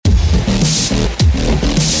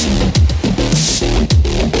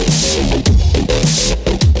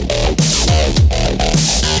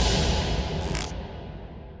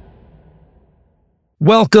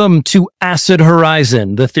Welcome to Acid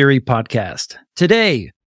Horizon, the Theory Podcast. Today,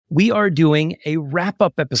 we are doing a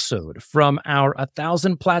wrap-up episode from our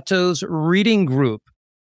 1,000 Plateaus reading group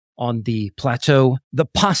on the plateau, The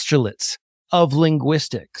Postulates of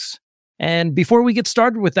Linguistics. And before we get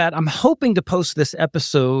started with that, I'm hoping to post this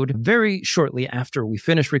episode very shortly after we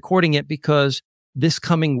finish recording it, because this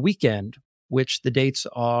coming weekend, which the dates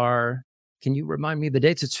are, can you remind me the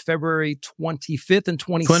dates? It's February 25th and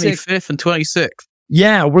 26th. 25th and 26th.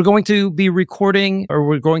 Yeah, we're going to be recording, or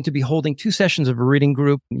we're going to be holding 2 sessions of a reading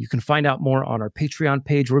group. You can find out more on our Patreon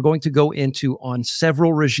page. We're going to go into On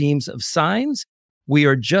Several Regimes of Signs. We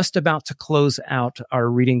are just about to close out our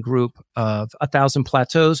reading group of 1,000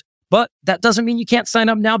 Plateaus, but that doesn't mean you can't sign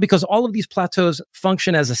up now, because all of these plateaus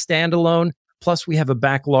function as a standalone. Plus, we have a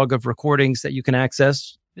backlog of recordings that you can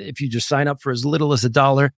access if you just sign up for as little as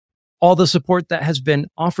 $1. All the support that has been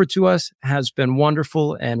offered to us has been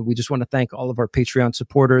wonderful, and we just want to thank all of our Patreon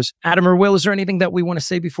supporters. Adam or Will, is there anything that we want to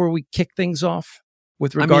say before we kick things off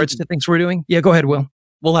with regards to things we're doing? Yeah, go ahead, Will.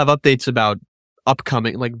 We'll have updates about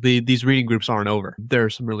upcoming, these reading groups aren't over. There are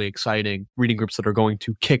some really exciting reading groups that are going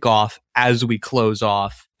to kick off as we close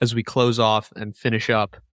off and finish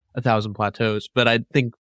up 1,000 Plateaus. But I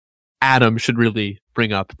think Adam should really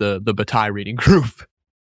bring up the Bataille reading group.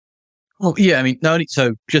 Well, yeah, I mean,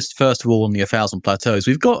 so just first of all, on the 1,000 Plateaus,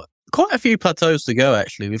 we've got quite a few plateaus to go,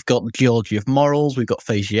 actually. We've got the Geology of Morals, we've got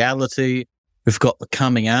Faciality, we've got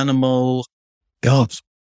Becoming Animal. God,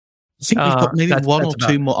 I think we've got maybe one or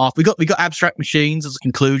two more off. We got Abstract Machines as a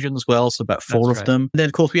conclusion as well, so about 4 of them. And then,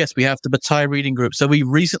 of course, yes, we have the Bataille reading group. So we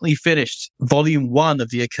recently finished Volume 1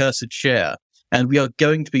 of The Accursed Share, and we are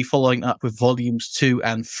going to be following up with Volumes 2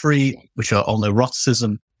 and 3, which are on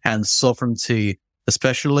eroticism and sovereignty,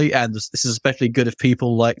 especially. And this is especially good if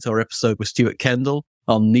people liked our episode with Stuart Kendall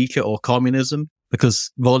on Nietzsche or communism,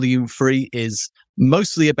 because Volume 3 is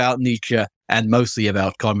mostly about Nietzsche and mostly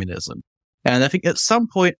about communism. And I think at some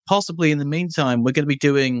point, possibly in the meantime, we're going to be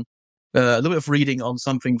doing a little bit of reading on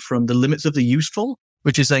something from The Limits of the Useful,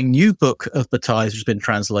 which is a new book of Bataille's which has been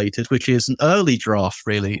translated, which is an early draft,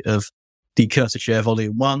 really, of The Accursed Share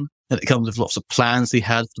Volume 1. And it comes with lots of plans he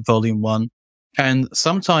had for Volume 1. And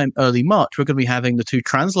sometime early March, we're going to be having the 2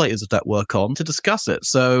 translators of that work on to discuss it.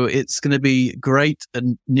 So it's going to be great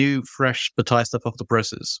and new, fresh Bataille stuff off the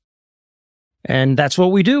presses. And that's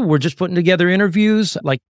what we do. We're just putting together interviews.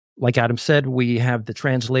 Like Adam said, we have the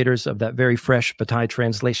translators of that very fresh Bataille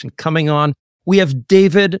translation coming on. We have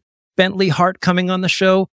David Bentley Hart coming on the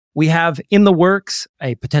show. We have in the works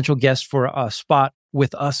a potential guest for a spot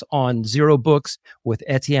with us on Zero Books with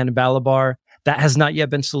Etienne Balabar. That has not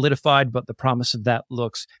yet been solidified, but the promise of that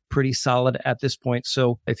looks pretty solid at this point.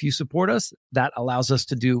 So if you support us, that allows us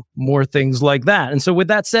to do more things like that. And so with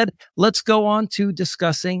that said, let's go on to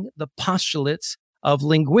discussing the postulates of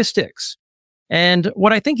linguistics. And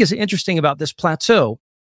what I think is interesting about this plateau,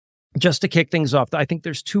 just to kick things off, I think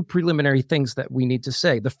there's 2 preliminary things that we need to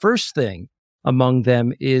say. The first thing among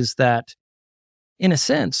them is that, in a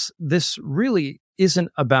sense, this really isn't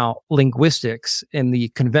about linguistics in the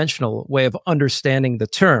conventional way of understanding the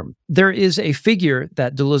term. There is a figure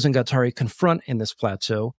that Deleuze and Guattari confront in this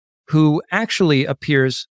plateau who actually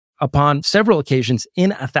appears upon several occasions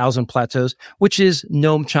in 1,000 Plateaus, which is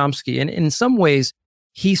Noam Chomsky. And in some ways,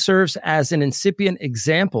 he serves as an incipient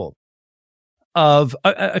example of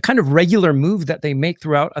a kind of regular move that they make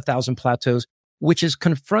throughout 1,000 Plateaus, which is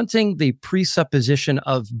confronting the presupposition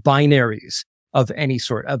of binaries of any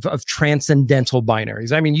sort, of transcendental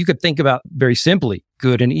binaries. I mean, you could think about very simply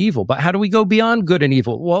good and evil, but how do we go beyond good and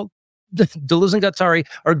evil? Well, Deleuze and Guattari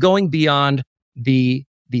are going beyond the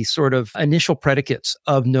sort of initial predicates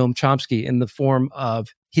of Noam Chomsky in the form of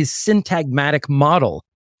his syntagmatic model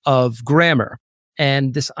of grammar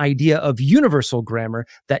and this idea of universal grammar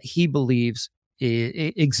that he believes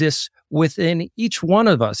exists within each one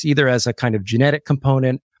of us, either as a kind of genetic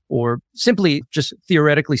component or simply, just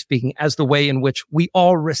theoretically speaking, as the way in which we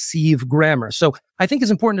all receive grammar. So I think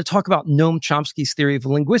it's important to talk about Noam Chomsky's theory of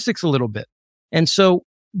linguistics a little bit. And so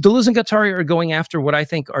Deleuze and Guattari are going after what I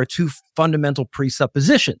think are 2 fundamental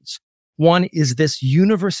presuppositions. One is this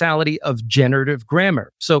universality of generative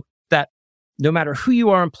grammar. So that no matter who you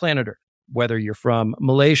are on planet Earth, whether you're from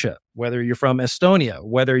Malaysia, whether you're from Estonia,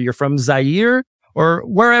 whether you're from Zaire or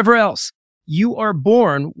wherever else, you are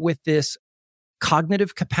born with this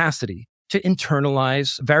cognitive capacity to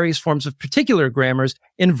internalize various forms of particular grammars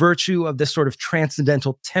in virtue of this sort of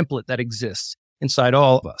transcendental template that exists inside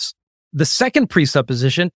all of us. The second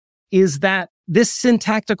presupposition is that this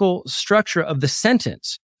syntactical structure of the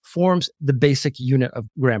sentence forms the basic unit of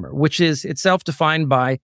grammar, which is itself defined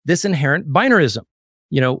by this inherent binarism.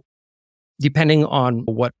 You know, depending on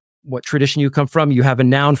what tradition you come from, you have a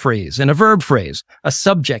noun phrase and a verb phrase, a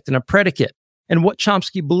subject and a predicate. And what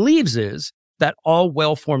Chomsky believes is that all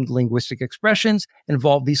well-formed linguistic expressions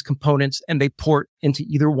involve these components and they port into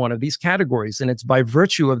either one of these categories. And it's by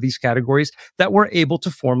virtue of these categories that we're able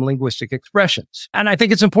to form linguistic expressions. And I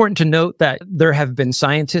think it's important to note that there have been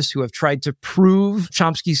scientists who have tried to prove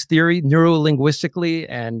Chomsky's theory neurolinguistically,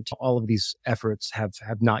 and all of these efforts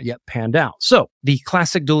have not yet panned out. So the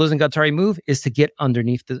classic Deleuze-Guattari move is to get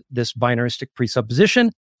underneath this binaristic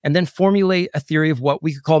presupposition and then formulate a theory of what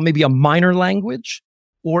we could call maybe a minor language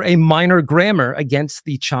or a minor grammar against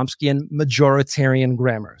the Chomskyan majoritarian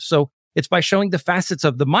grammar. So it's by showing the facets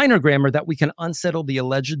of the minor grammar that we can unsettle the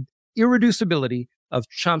alleged irreducibility of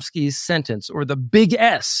Chomsky's sentence, or the big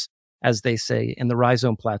S, as they say in the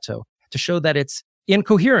rhizome plateau, to show that it's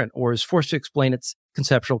incoherent or is forced to explain its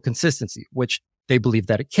conceptual consistency, which they believe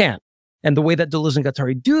that it can. And the way that Deleuze and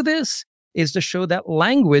Guattari do this is to show that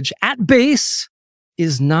language at base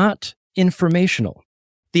is not informational.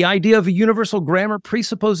 The idea of a universal grammar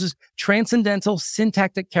presupposes transcendental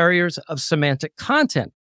syntactic carriers of semantic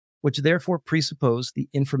content, which therefore presuppose the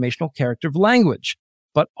informational character of language.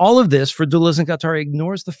 But all of this, for Deleuze and Guattari,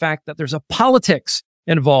 ignores the fact that there's a politics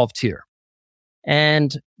involved here.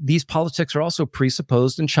 And these politics are also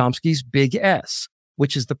presupposed in Chomsky's big S,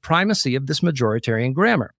 which is the primacy of this majoritarian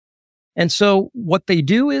grammar. And so what they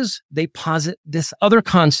do is they posit this other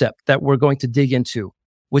concept that we're going to dig into,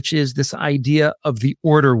 which is this idea of the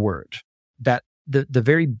order word, that the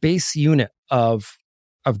very base unit of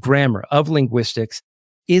grammar, of linguistics,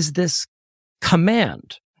 is this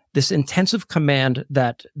command, this intensive command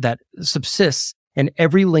that subsists in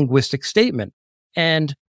every linguistic statement.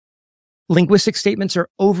 And linguistic statements are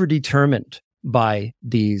overdetermined by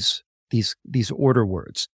these order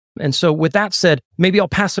words. And so with that said, maybe I'll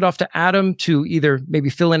pass it off to Adam to either maybe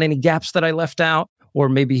fill in any gaps that I left out, or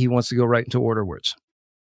maybe he wants to go right into order words.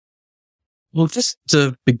 Well, just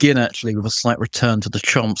to begin actually with a slight return to the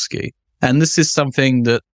Chomsky, and this is something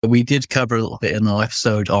that we did cover a little bit in our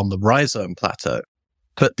episode on the rhizome plateau,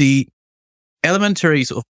 but the elementary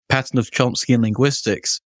sort of pattern of Chomskyan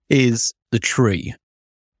linguistics is the tree.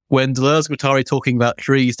 When Deleuze and Guattari talking about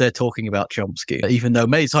trees, they're talking about Chomsky. Even though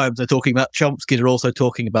many times they're talking about Chomsky, they're also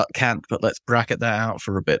talking about Kant, but let's bracket that out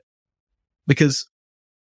for a bit. Because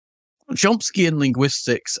Chomskyan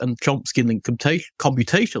linguistics and Chomskyan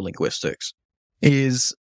computational linguistics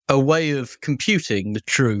is a way of computing the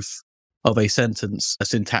truth of a sentence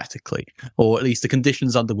syntactically, or at least the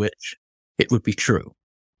conditions under which it would be true,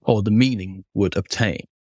 or the meaning would obtain.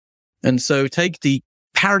 And so take the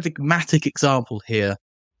paradigmatic example here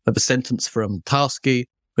of a sentence from Tarski,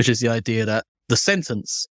 which is the idea that the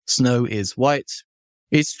sentence, snow is white,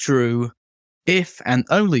 is true if and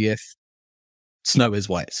only if snow is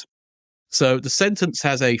white. So the sentence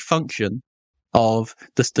has a function of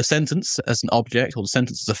the sentence as an object, or the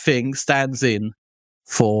sentence as a thing, stands in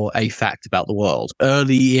for a fact about the world.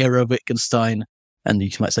 Early era Wittgenstein, and you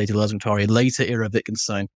might say Deleuze and Guattari, later era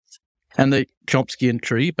Wittgenstein. And the Chomskyan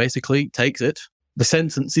tree basically takes it. The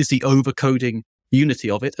sentence is the overcoding unity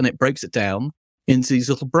of it, and it breaks it down into these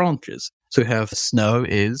little branches. So we have snow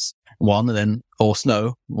is one, and then, or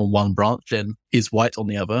snow on one branch, then is white on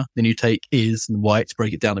the other. Then you take is and white to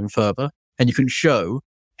break it down even further. And you can show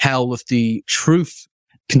how of the truth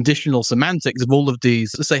conditional semantics of all of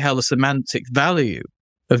these, let's say how the semantic value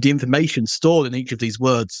of the information stored in each of these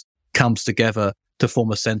words comes together to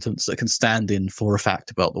form a sentence that can stand in for a fact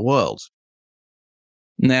about the world.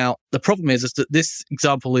 Now, the problem is that this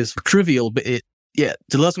example is trivial, but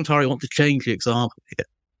Deleuze and Guattari want to change the example here.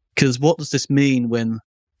 Because what does this mean when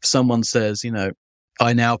someone says,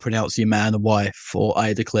 I now pronounce you man and wife, or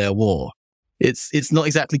I declare war? It's not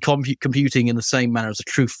exactly computing in the same manner as a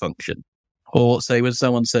truth function. Or say when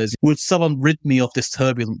someone says, would someone rid me of this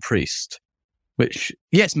turbulent priest? Which,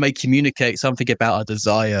 yes, may communicate something about a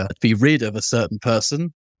desire to be rid of a certain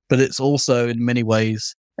person, but it's also in many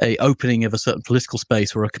ways a opening of a certain political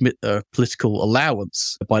space or a political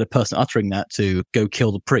allowance by the person uttering that to go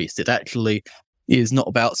kill the priest. It actually is not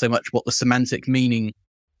about so much what the semantic meaning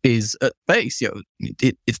is at base.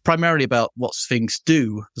 It's primarily about what things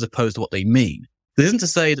do as opposed to what they mean. This isn't to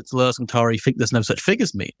say that Deleuze and Guattari think there's no such thing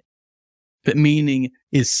as meaning, but meaning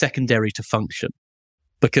is secondary to function.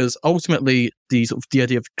 Because ultimately, the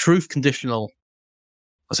idea of truth conditional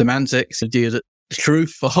semantics, the idea that the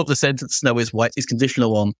truth of the sentence snow is white is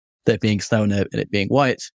conditional on there being snow and it being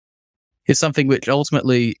white, is something which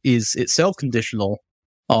ultimately is itself conditional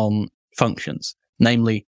on functions,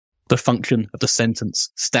 namely the function of the sentence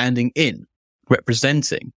standing in,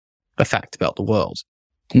 representing a fact about the world.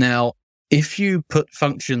 Now, if you put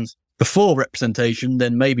functions before representation,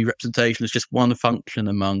 then maybe representation is just one function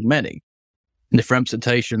among many. And if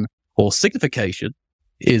representation or signification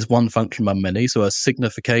is one function among many, so a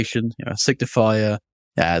signification, a signifier,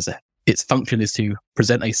 as its function is to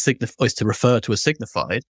present is to refer to a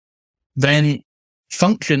signified, then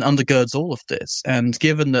function undergirds all of this. And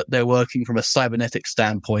given that they're working from a cybernetic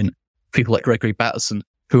standpoint, people like Gregory Bateson,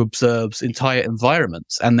 who observes entire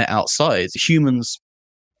environments and their outsides, humans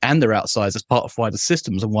and their outsides as part of wider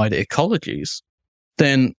systems and wider ecologies,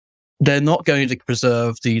 then they're not going to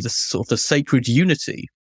preserve the sort of the sacred unity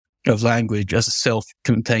of language as a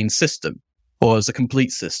self-contained system or as a complete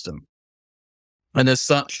system. And as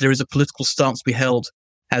such, there is a political stance to be held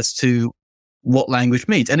as to what language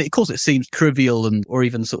means. And of course, it seems trivial or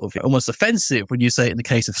even sort of almost offensive when you say it in the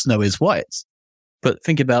case of Snow is White. But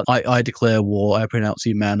think about, I declare war, I pronounce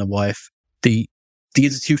you man and wife, the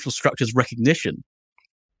institutional structure's recognition,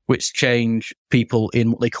 which change people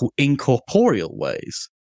in what they call incorporeal ways.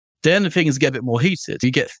 Then the things get a bit more heated.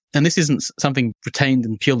 And this isn't something retained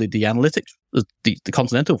in purely the analytic, the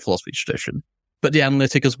continental philosophy tradition, but the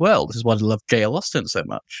analytic as well. This is why I love J.L. Austin so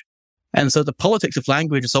much. And so the politics of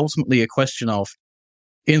language is ultimately a question of,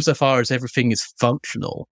 insofar as everything is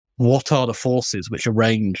functional, what are the forces which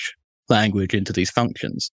arrange language into these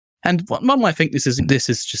functions? And one might think this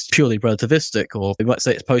is just purely relativistic, or they might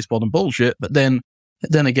say it's postmodern bullshit, but then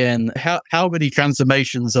again, how many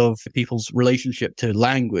transformations of people's relationship to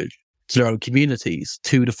language, to their own communities,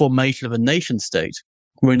 to the formation of a nation state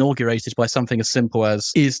were inaugurated by something as simple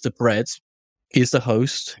as, is the bread, is the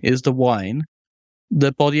host, is the wine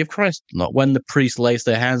the body of Christ? Not when the priest lays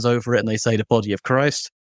their hands over it and they say the body of Christ.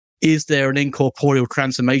 Is there an incorporeal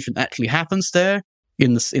transformation that actually happens there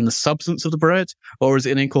in the substance of the bread? Or is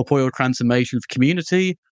it an incorporeal transformation of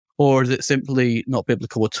community? Or is it simply not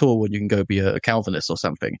biblical at all when you can go be a Calvinist or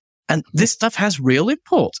something? And this stuff has real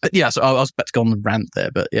import. Yeah, so I was about to go on the rant there,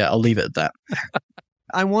 but yeah, I'll leave it at that.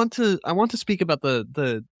 I want to speak about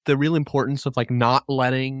the real importance of like not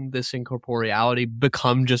letting this incorporeality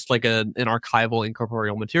become just like an archival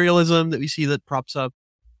incorporeal materialism that we see that props up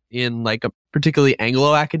in like a particularly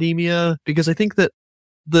Anglo academia, because I think that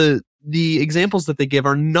the examples that they give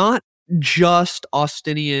are not just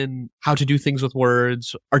Austinian how to do things with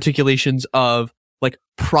words, articulations of like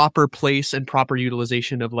proper place and proper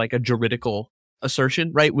utilization of like a juridical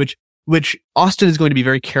assertion, right? Which Austin is going to be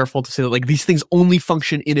very careful to say that like these things only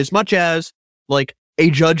function in as much as like a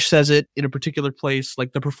judge says it in a particular place,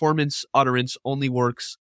 like the performance utterance only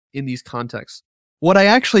works in these contexts. What I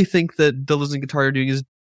actually think that Deleuze and Guattari are doing is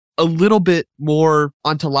a little bit more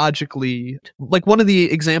ontologically, like one of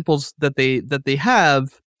the examples that they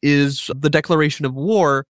have is the declaration of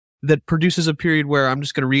war that produces a period where I'm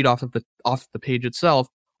just going to read off the page itself.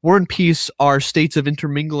 War and peace are states of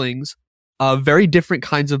interminglings of very different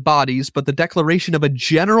kinds of bodies, but the declaration of a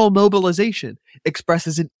general mobilization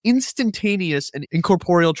expresses an instantaneous and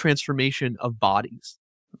incorporeal transformation of bodies.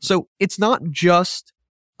 So it's not just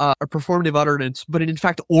a performative utterance, but it in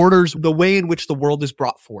fact orders the way in which the world is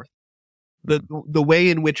brought forth, the way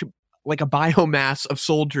in which like a biomass of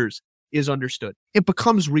soldiers is understood. It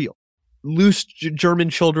becomes real. Loose German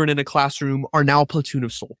children in a classroom are now a platoon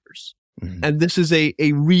of soldiers. Mm-hmm. And this is a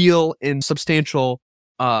real and substantial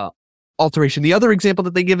alteration. The other example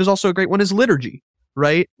that they give is also a great one is liturgy,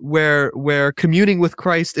 right? Where communing with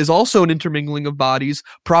Christ is also an intermingling of bodies,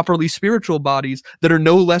 properly spiritual bodies that are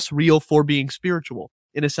no less real for being spiritual.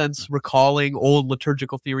 In a sense, recalling old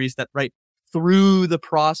liturgical theories that, right, through the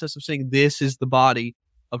process of saying this is the body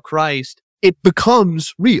of Christ, it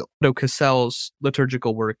becomes real. Cassell's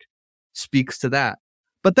liturgical work speaks to that.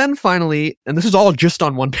 But then finally, and this is all just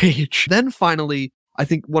on one page, then finally, I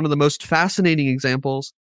think one of the most fascinating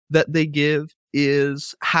examples that they give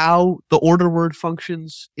is how the order word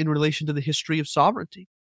functions in relation to the history of sovereignty.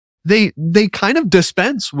 They kind of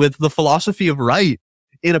dispense with the philosophy of right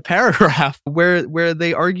in a paragraph where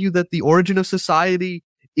they argue that the origin of society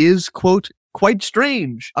is, quote, quite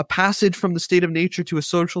strange. A passage from the state of nature to a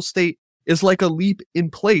social state is like a leap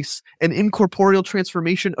in place, an incorporeal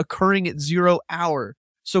transformation occurring at 0 hour.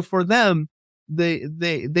 So for them,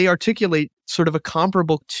 they articulate sort of a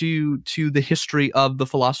comparable to the history of the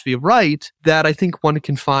philosophy of right that I think one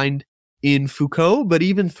can find in Foucault, but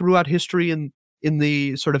even throughout history in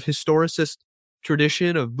the sort of historicist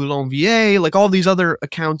tradition of Boulanger, like all these other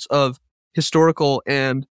accounts of historical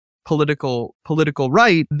and political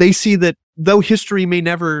right, they see that though history may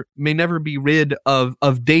never be rid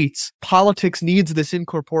of dates, politics needs this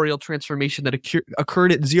incorporeal transformation that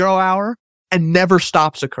occurred at 0 hour and never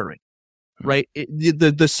stops occurring, right?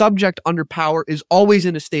 The subject under power is always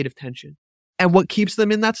in a state of tension. And what keeps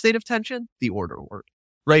them in that state of tension? The order word.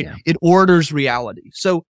 right? Yeah. It orders reality.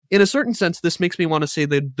 So in a certain sense, this makes me want to say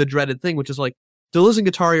the dreaded thing, which is like, Deleuze and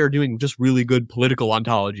Guattari are doing just really good political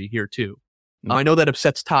ontology here too. I know that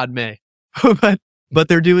upsets Todd May, but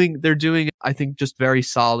they're doing, I think, just very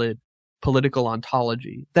solid political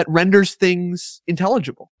ontology that renders things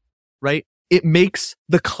intelligible, right? It makes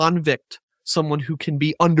the convict someone who can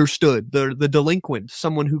be understood, the delinquent,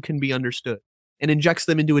 someone who can be understood, and injects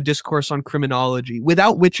them into a discourse on criminology,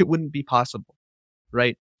 without which it wouldn't be possible,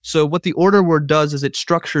 right? So what the order word does is it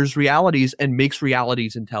structures realities and makes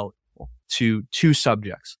realities intelligible to two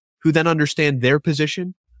subjects who then understand their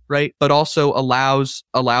position, right? But also allows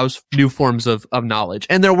new forms of knowledge.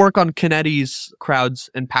 And their work on Canetti's crowds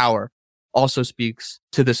and power also speaks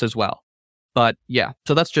to this as well. But yeah,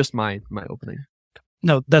 so that's just my opening.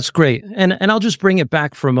 No, that's great. And I'll just bring it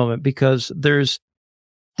back for a moment, because there's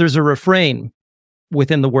a refrain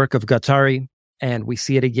within the work of Guattari, and we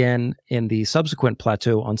see it again in the subsequent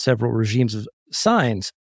plateau on several regimes of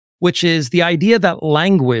signs, which is the idea that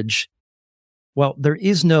language, well, there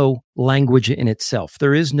is no language in itself.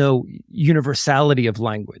 There is no universality of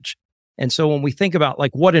language. And so when we think about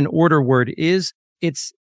like what an order word is,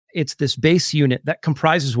 it's this base unit that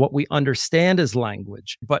comprises what we understand as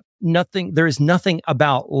language, but there is nothing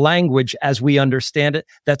about language as we understand it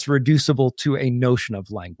that's reducible to a notion of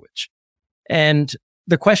language. And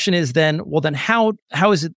the question is then, well, then how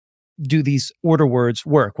do these order words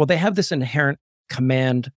work? Well, they have this inherent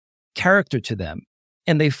command character to them,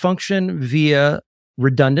 and they function via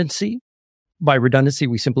redundancy. By redundancy,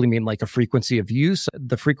 we simply mean like a frequency of use,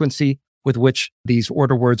 the frequency with which these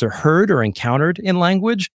order words are heard or encountered in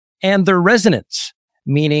language, and their resonance,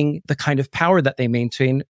 meaning the kind of power that they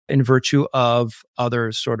maintain in virtue of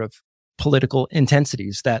other sort of political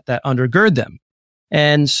intensities that undergird them.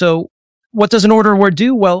 And so what does an order word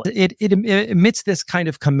do? Well, it emits this kind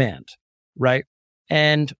of command, right?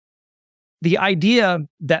 And the idea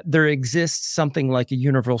that there exists something like a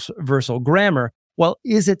universal grammar, well,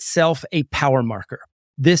 is itself a power marker.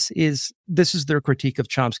 This is their critique of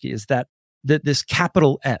Chomsky, is that this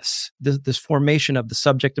capital S, this formation of the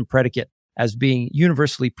subject and predicate as being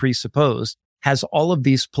universally presupposed, has all of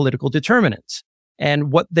these political determinants.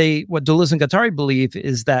 And what Deleuze and Guattari believe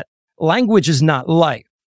is that language is not life.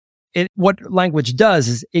 What language does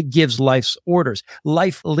is it gives life's orders.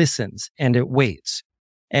 Life listens and it waits.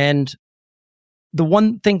 And the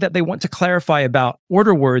one thing that they want to clarify about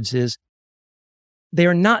order words is they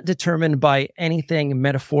are not determined by anything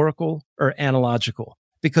metaphorical or analogical,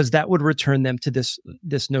 because that would return them to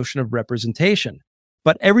this notion of representation.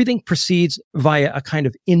 But everything proceeds via a kind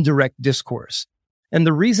of indirect discourse. And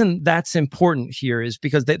the reason that's important here is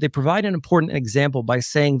because they provide an important example by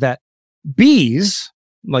saying that bees,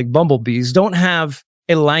 like bumblebees, don't have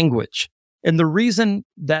a language. And the reason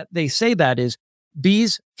that they say that is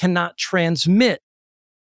bees cannot transmit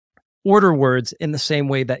order words in the same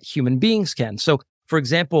way that human beings can. So, for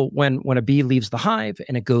example, when a bee leaves the hive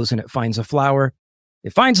and it goes and it finds a flower,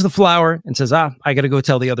 it finds the flower and says, I got to go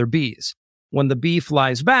tell the other bees. When the bee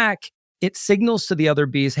flies back, it signals to the other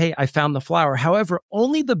bees, hey, I found the flower. However,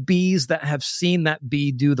 only the bees that have seen that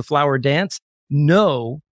bee do the flower dance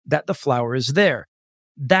know that the flower is there.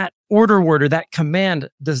 That order word or that command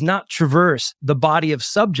does not traverse the body of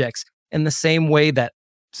subjects in the same way that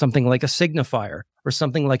something like a signifier or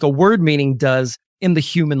something like a word meaning does in the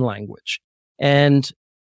human language. And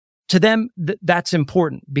to them, that's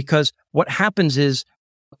important, because what happens is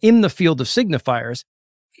in the field of signifiers,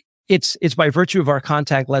 it's by virtue of our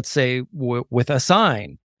contact, let's say with a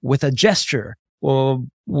sign, with a gesture, or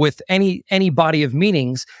with any body of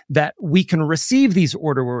meanings, that we can receive these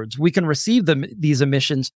order words. We can receive these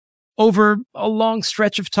emissions over a long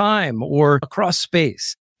stretch of time or across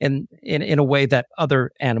space in a way that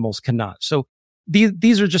other animals cannot. So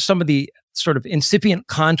these are just some of the sort of incipient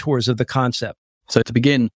contours of the concept. So to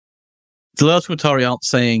begin, Deleuze and Guattari aren't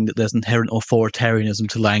saying that there's inherent authoritarianism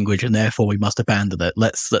to language and therefore we must abandon it.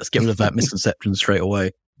 Let's get rid of that misconception straight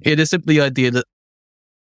away. It is simply the idea that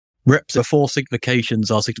before significations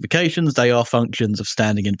are significations, they are functions of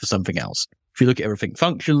standing in for something else. If you look at everything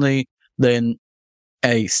functionally, then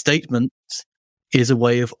a statement is a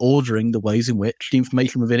way of ordering the ways in which the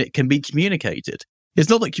information within it can be communicated. It's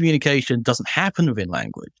not that communication doesn't happen within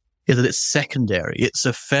language. It's that it's secondary. It's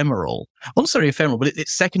ephemeral. Well, not necessarily ephemeral, but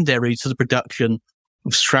it's secondary to the production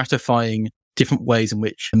of stratifying different ways in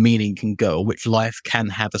which a meaning can go, which life can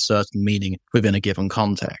have a certain meaning within a given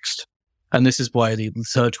context. And this is why the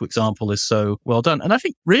liturgical example is so well done. And I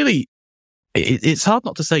think really it's hard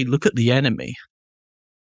not to say, look at the enemy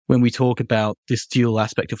when we talk about this dual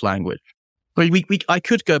aspect of language. I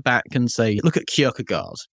could go back and say, look at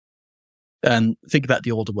Kierkegaard. And think about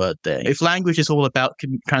the order word there. If language is all about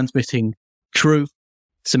transmitting truth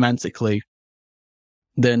semantically,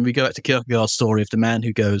 then we go back to Kierkegaard's story of the man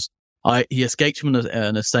who goes, he escaped from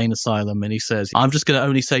an insane asylum, and he says, I'm just going to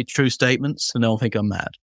only say true statements and they'll think I'm mad.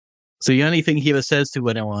 So the only thing he ever says to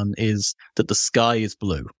anyone is that the sky is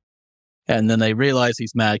blue. And then they realize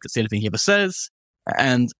he's mad because it's the only thing he ever says.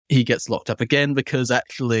 And he gets locked up again because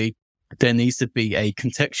actually there needs to be a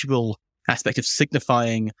contextual aspect of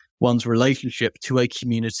signifying one's relationship to a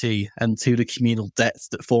community and to the communal depth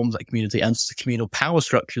that forms that community and to the communal power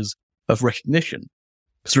structures of recognition.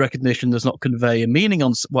 Because recognition does not convey a meaning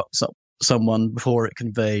on what someone before it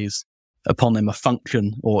conveys upon them a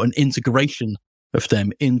function or an integration of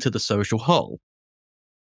them into the social whole.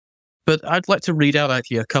 But I'd like to read out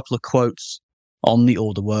actually a couple of quotes on the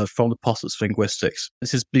order word from the Postulates of Linguistics.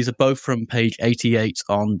 These are both from page 88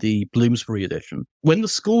 on the Bloomsbury edition. When the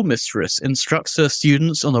schoolmistress instructs her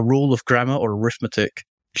students on a rule of grammar or arithmetic,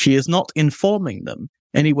 she is not informing them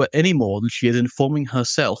any more than she is informing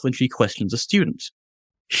herself when she questions a student.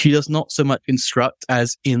 She does not so much instruct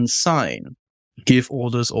as ensign, give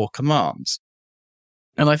orders or commands.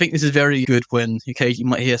 And I think this is very good when occasionally you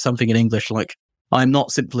might hear something in English like, I'm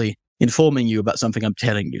not simply informing you about something, I'm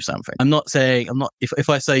telling you something. If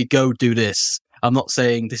I say go do this, I'm not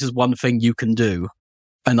saying this is one thing you can do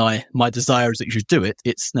and my desire is that you should do it.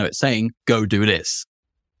 It's saying go do this.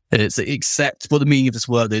 And it's accept what the meaning of this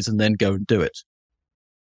word is and then go and do it.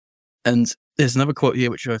 And there's another quote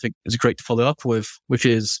here which I think is great to follow up with, which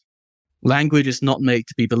is, language is not made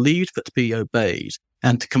to be believed but to be obeyed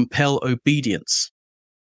and to compel obedience.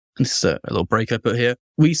 And this is a little break I put here.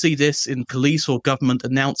 We see this in police or government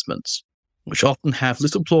announcements, which often have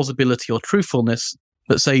little plausibility or truthfulness,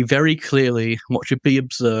 but say very clearly what should be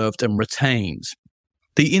observed and retained.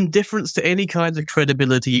 The indifference to any kind of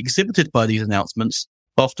credibility exhibited by these announcements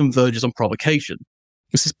often verges on provocation.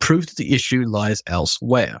 This is proof that the issue lies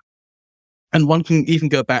elsewhere. And one can even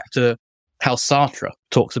go back to how Sartre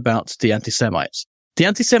talks about the anti-Semites. The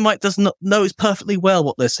anti-Semite does not knows perfectly well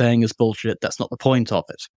what they're saying is bullshit. That's not the point of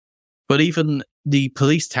it. But even the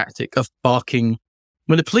police tactic of barking,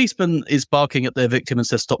 when a policeman is barking at their victim and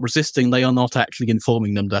says, stop resisting, they are not actually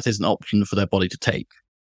informing them that is an option for their body to take.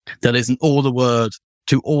 That is an order word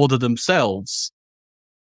to order themselves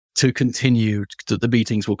to continue, that the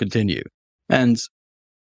beatings will continue. And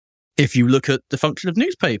if you look at the function of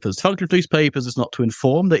newspapers is not to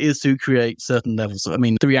inform, it is to create certain levels of,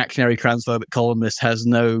 the reactionary transphobic columnist has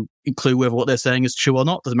no clue whether what they're saying is true or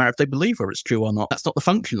not. Doesn't matter if they believe whether it's true or not. That's not the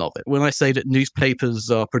function of it. When I say that newspapers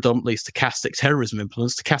are predominantly stochastic terrorism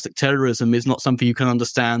influence, stochastic terrorism is not something you can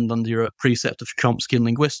understand under a precept of Chomsky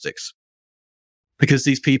linguistics. Because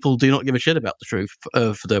these people do not give a shit about the truth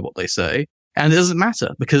of what they say. And it doesn't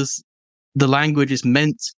matter because the language is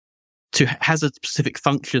meant to has a specific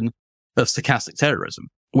function of stochastic terrorism.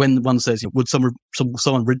 When one says, would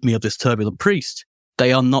someone rid me of this turbulent priest?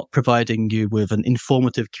 They are not providing you with an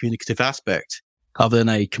informative communicative aspect other than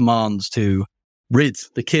a command to rid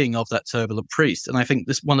the king of that turbulent priest. And I think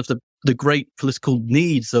this one of the great political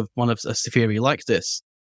needs of one of a theory like this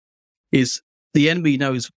is the enemy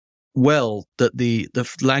knows well that the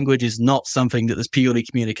language is not something that is purely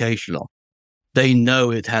communicational. They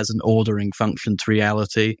know it has an ordering function to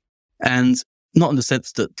reality, and not in the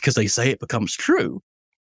sense that because they say it becomes true,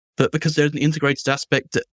 but because there's an integrated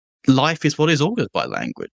aspect that life is what is ordered by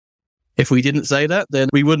language. If we didn't say that, then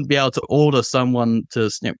we wouldn't be able to order someone to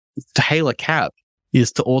hail a cab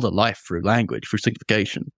is to order life through language, through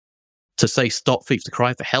signification. To say stop thieves, to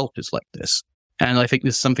cry for help is like this. And I think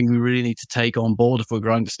this is something we really need to take on board if we're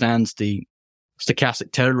going to understand the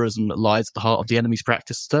stochastic terrorism that lies at the heart of the enemy's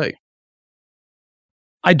practice today.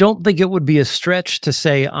 I don't think it would be a stretch to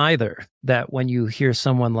say either that when you hear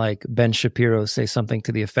someone like Ben Shapiro say something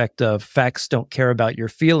to the effect of facts don't care about your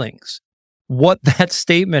feelings, what that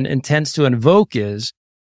statement intends to invoke is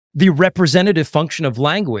the representative function of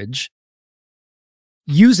language,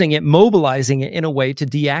 using it, mobilizing it in a way to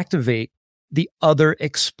deactivate the other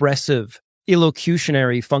expressive,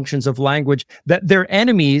 illocutionary functions of language that their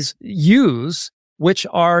enemies use, which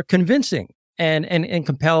are convincing and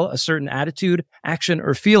compel a certain attitude, action,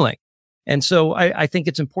 or feeling. And so I think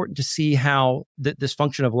it's important to see how this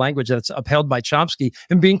function of language that's upheld by Chomsky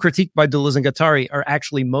and being critiqued by Deleuze and Guattari are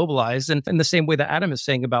actually mobilized in the same way that Adam is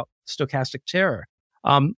saying about stochastic terror.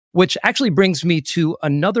 Which actually brings me to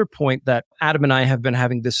another point that Adam and I have been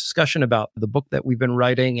having this discussion about the book that we've been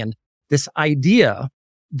writing, and this idea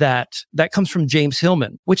that comes from James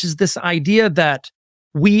Hillman, which is this idea that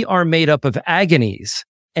we are made up of agonies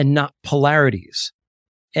and not polarities.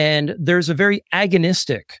 And there's a very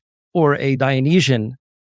agonistic or a Dionysian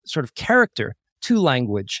sort of character to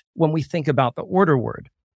language when we think about the order word.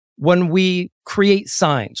 When we create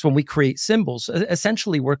signs, when we create symbols,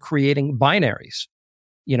 essentially we're creating binaries.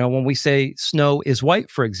 When we say snow is white,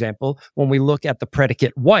 for example, when we look at the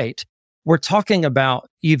predicate white, we're talking about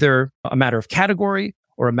either a matter of category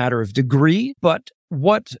or a matter of degree. But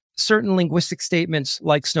what certain linguistic statements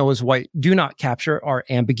like snow is white do not capture are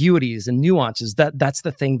ambiguities and nuances. That's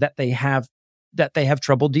the thing that they have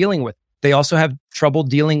trouble dealing with. They also have trouble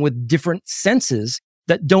dealing with different senses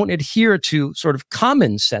that don't adhere to sort of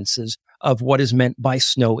common senses of what is meant by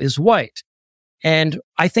snow is white. And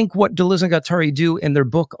I think what Deleuze and Guattari do in their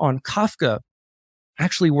book on Kafka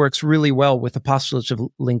actually works really well with the postulates of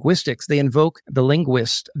linguistics. They invoke the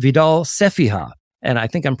linguist Vidal Cefiha, and I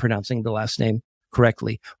think I'm pronouncing the last name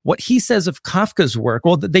correctly. What he says of Kafka's work,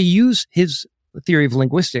 well, they use his theory of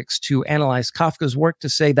linguistics to analyze Kafka's work to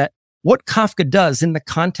say that what Kafka does in the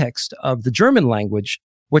context of the German language,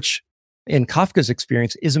 which in Kafka's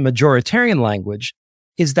experience is a majoritarian language,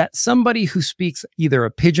 is that somebody who speaks either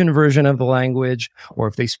a pidgin version of the language, or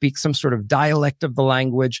if they speak some sort of dialect of the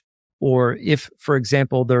language, or if, for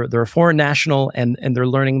example, they're a foreign national and they're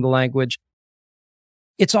learning the language,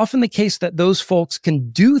 it's often the case that those folks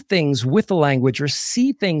can do things with the language or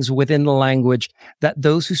see things within the language that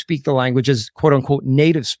those who speak the language as quote unquote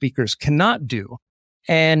native speakers cannot do.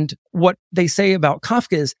 And what they say about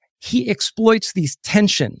Kafka is he exploits these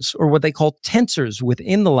tensions, or what they call tensors,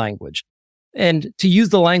 within the language. And to use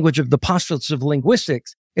the language of the postulates of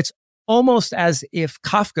linguistics, it's almost as if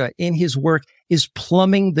Kafka in his work is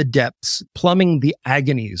plumbing the depths, plumbing the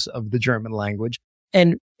agonies of the German language,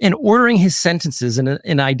 and ordering his sentences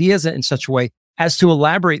and ideas in such a way as to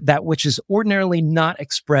elaborate that which is ordinarily not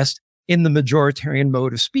expressed in the majoritarian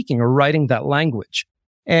mode of speaking or writing that language.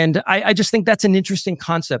 And I just think that's an interesting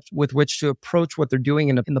concept with which to approach what they're doing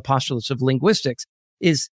in the postulates of linguistics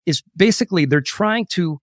is basically they're trying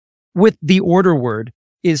to, with the order word,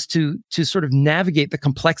 is to sort of navigate the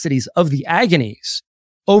complexities of the agonies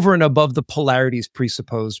over and above the polarities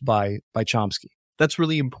presupposed by Chomsky. That's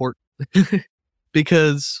really important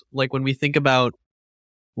because like when we think about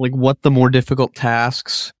like what the more difficult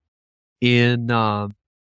tasks in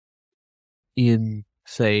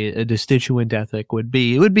say a destituent ethic would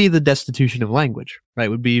be, it would be the destitution of language, right? It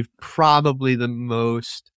would be probably the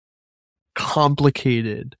most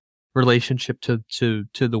complicated relationship to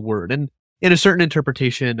the word. And in a certain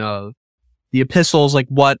interpretation of the epistles, like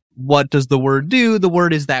what does the word do? The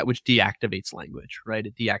word is that which deactivates language, right?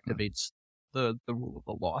 It deactivates the rule of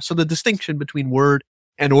the law. So the distinction between word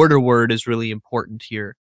and order word is really important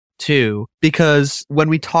here too, because when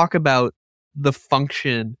we talk about the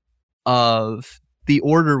function of the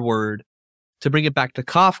order word, to bring it back to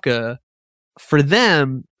Kafka, for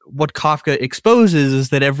them, what Kafka exposes is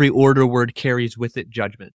that every order word carries with it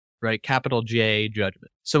judgment, right? Capital J,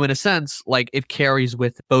 judgment. So in a sense, like it carries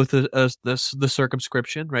with both the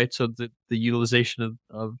circumscription, right? So the utilization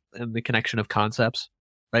of and the connection of concepts,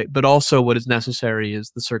 right? But also what is necessary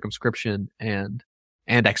is the circumscription and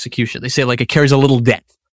execution. They say like it carries a little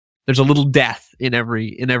death. There's a little death in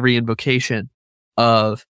every invocation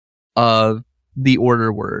of the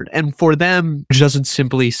order word. And for them, it doesn't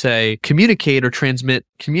simply say communicate or transmit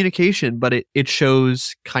communication, but it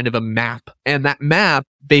shows kind of a map. And that map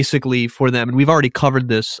basically for them, and we've already covered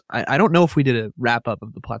this, I don't know if we did a wrap up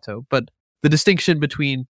of the plateau, but the distinction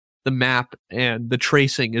between the map and the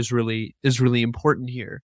tracing is really important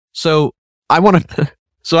here. So I want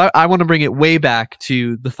to bring it way back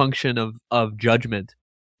to the function of judgment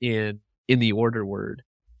in the order word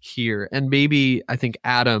here. And maybe I think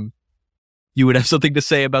Adam, you would have something to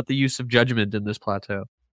say about the use of judgment in this plateau.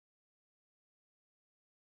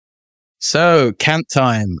 So, Kant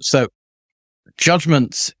time. So,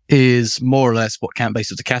 judgment is more or less what Kant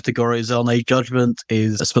bases the categories on. A judgment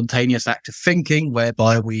is a spontaneous act of thinking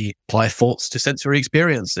whereby we apply thoughts to sensory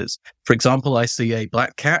experiences. For example, I see a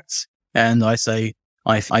black cat and I say,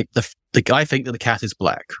 I think that the cat is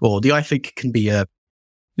black, or the I think can be the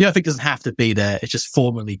I think doesn't have to be there. It just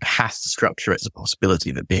formally has to structure it as a possibility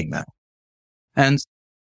of it being there. And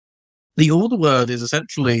the order word is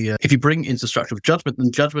essentially, if you bring into structure of judgment, then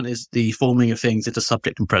judgment is the forming of things into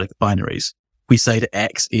subject and predicate binaries. We say that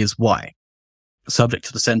X is Y. The subject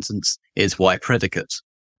of the sentence is Y predicate.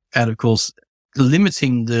 And of course,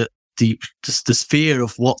 limiting the sphere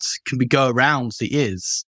of what can go around the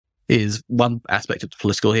is one aspect of the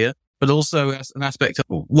political here, but also as an aspect of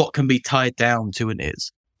what can be tied down to an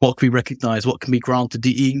is. What can we recognize? What can be granted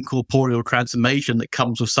the incorporeal transformation that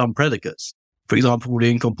comes with some predicates? For example, the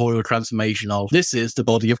incorporeal transformation of this is the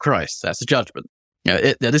body of Christ. That's a judgment.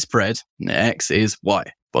 This bread, X, is Y,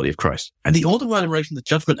 body of Christ. And the order word in relation to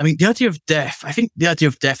judgment, I mean, the idea of death, I think the idea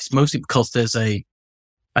of death is mostly because there's a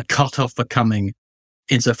cutoff for coming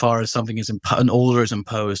insofar as something is an order is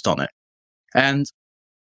imposed on it. And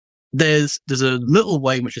there's a little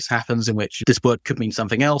way in which this happens, in which this word could mean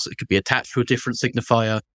something else. It could be attached to a different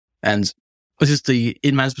signifier. And this is the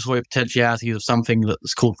emancipatory potentiality of something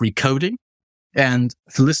that's called recoding. And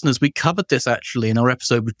for listeners, we covered this actually in our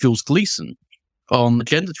episode with Jules Gleason on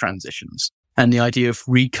gender transitions and the idea of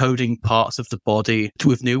recoding parts of the body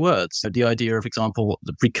with new words. So the idea of, for example,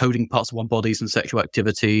 the recoding parts of one body's in sexual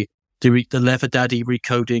activity, the leather daddy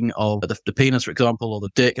recoding of the penis, for example, or the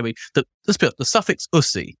dick. I mean, the suffix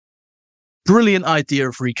ussy. Brilliant idea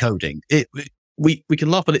of recoding. We can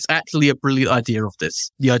laugh, but it's actually a brilliant idea of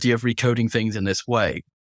this, the idea of recoding things in this way.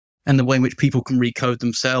 And the way in which people can recode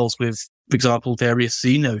themselves with, for example, various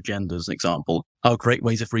xenogenders, an example, are great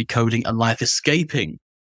ways of recoding and life escaping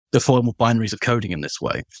the formal binaries of coding in this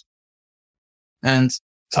way. And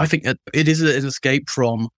so I think that it is an escape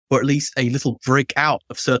from, or at least a little break out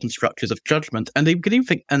of certain structures of judgment. And they could even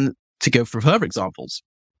think, and to go from her examples,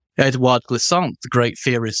 Edouard Glissant, the great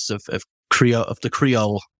theorist of the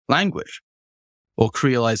Creole language, or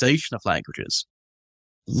creolization of languages,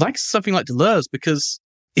 likes something like Deleuze because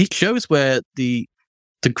it shows where the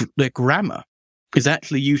grammar is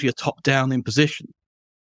actually usually a top-down imposition.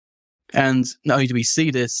 And not only do we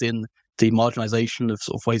see this in the marginalization of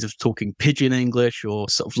sort of ways of talking pidgin English or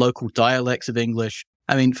sort of local dialects of English.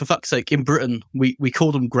 I mean, for fuck's sake, in Britain, we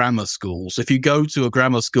call them grammar schools. If you go to a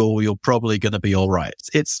grammar school, you're probably going to be all right.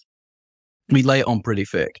 We lay it on pretty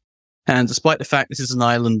thick. And despite the fact this is an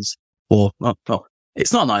island,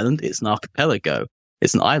 it's not an island, it's an archipelago.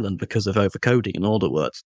 It's an island because of overcoding and all the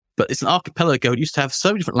words. But it's an archipelago. It used to have so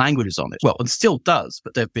many different languages on it. Well, and still does,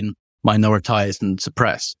 but they've been minoritized and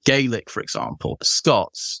suppressed. Gaelic, for example,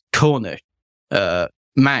 Scots, Cornish,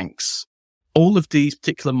 Manx, all of these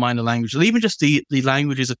particular minor languages, even just the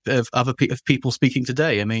languages of other people speaking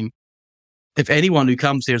today. I mean, if anyone who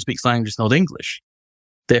comes here and speaks language is not English,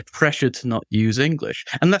 they're pressured to not use English.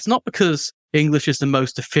 And that's not because English is the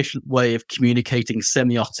most efficient way of communicating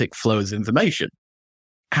semiotic flows of information.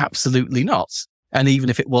 Absolutely not. And even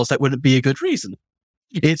if it was, that wouldn't be a good reason.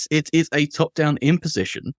 It is a top-down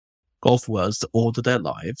imposition of words that order their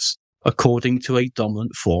lives according to a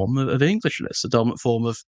dominant form of Englishness, a dominant form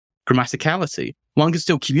of grammaticality. One can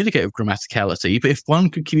still communicate with grammaticality, but if one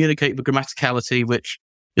could communicate with grammaticality which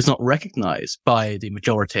is not recognized by the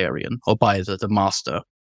majoritarian or by the master,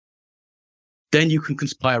 then you can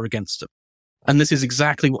conspire against them. And this is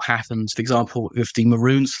exactly what happens, for example, with the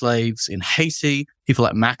maroon slaves in Haiti, people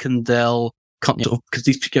like Mackandel, because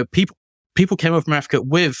these people came over from Africa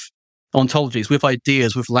with ontologies, with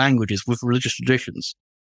ideas, with languages, with religious traditions.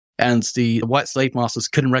 And the white slave masters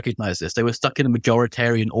couldn't recognize this. They were stuck in a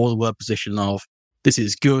majoritarian all-the-word position of, this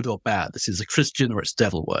is good or bad, this is a Christian or it's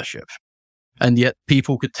devil worship. And yet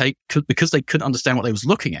people because they couldn't understand what they was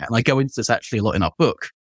looking at, and I go into this actually a lot in our book,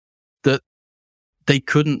 that they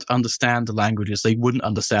couldn't understand the languages, they wouldn't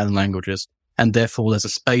understand the languages, and therefore there's a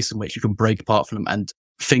space in which you can break apart from them and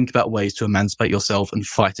think about ways to emancipate yourself and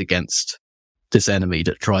fight against this enemy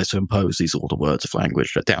that tries to impose these order words of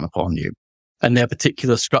language down upon you. And there are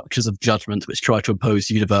particular structures of judgment which try to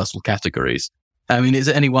impose universal categories. I mean, is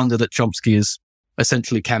it any wonder that Chomsky is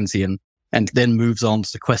essentially Kantian and then moves on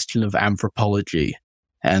to the question of anthropology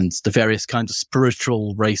and the various kinds of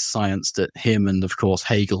spiritual race science that him and, of course,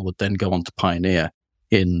 Hegel would then go on to pioneer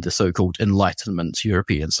in the so-called Enlightenment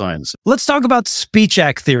European science. Let's talk about speech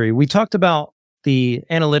act theory. We talked about the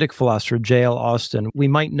analytic philosopher J.L. Austin. We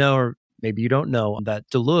might know, or maybe you don't know, that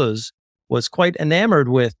Deleuze was quite enamored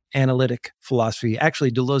with analytic philosophy.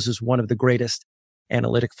 Actually, Deleuze is one of the greatest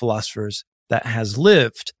analytic philosophers that has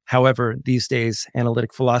lived. However, these days,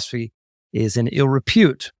 analytic philosophy is in ill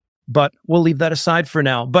repute. But we'll leave that aside for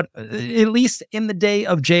now. But at least in the day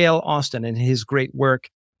of J.L. Austin and his great work,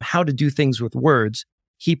 How to Do Things with Words,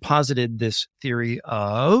 he posited this theory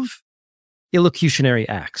of illocutionary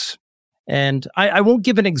acts. And I won't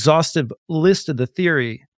give an exhaustive list of the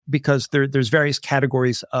theory because there's various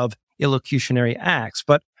categories of illocutionary acts.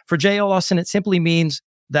 But for J.L. Austin, it simply means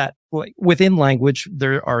that within language,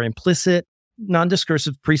 there are implicit,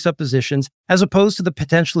 non-discursive presuppositions as opposed to the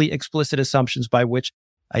potentially explicit assumptions by which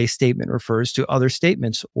a statement refers to other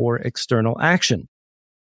statements or external action.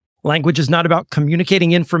 Language is not about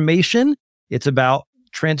communicating information. It's about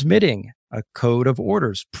transmitting a code of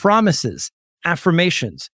orders, promises,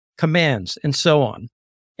 affirmations, commands, and so on.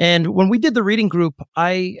 And when we did the reading group,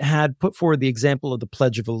 I had put forward the example of the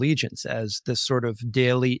Pledge of Allegiance as this sort of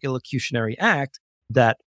daily illocutionary act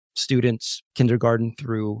that students, kindergarten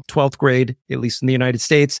through 12th grade, at least in the United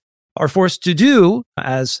States, are forced to do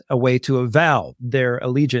as a way to avow their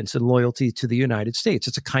allegiance and loyalty to the United States.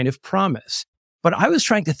 It's a kind of promise. But I was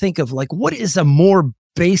trying to think of like, what is a more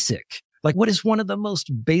basic, like what is one of the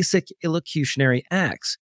most basic illocutionary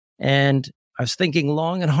acts? And I was thinking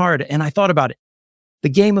long and hard, and I thought about it. The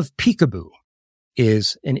game of peekaboo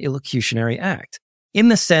is an illocutionary act in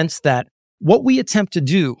the sense that what we attempt to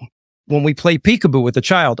do when we play peekaboo with a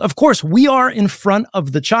child, of course, we are in front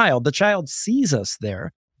of the child sees us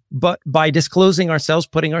there. But by disclosing ourselves,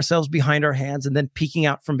 putting ourselves behind our hands and then peeking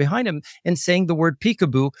out from behind him and saying the word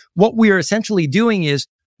peekaboo, what we are essentially doing is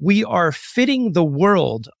we are fitting the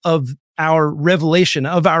world of our revelation,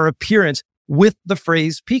 of our appearance with the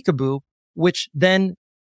phrase peekaboo, which then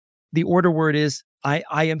the order word is, I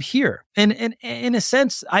am here. And in a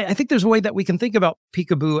sense, I think there's a way that we can think about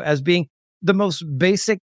peekaboo as being the most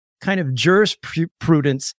basic kind of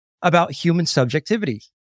jurisprudence about human subjectivity.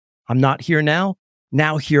 I'm not here now.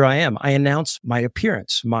 Now here I am. I announce my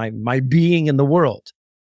appearance, my being in the world.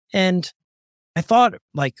 And I thought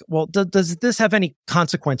like, well, does this have any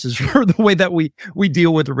consequences for the way that we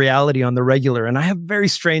deal with reality on the regular? And I have a very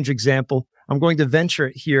strange example. I'm going to venture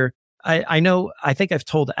it here. I think I've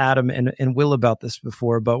told Adam and Will about this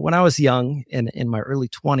before, but when I was young in my early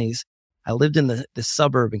 20s, I lived in the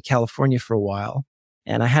suburb in California for a while.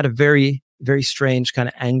 And I had a very, very strange kind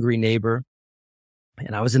of angry neighbor.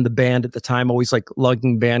 And I was in the band at the time, always like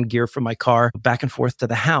lugging band gear from my car back and forth to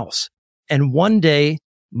the house. And one day,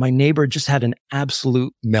 my neighbor just had an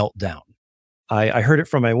absolute meltdown. I heard it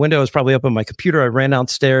from my window. I was probably up on my computer. I ran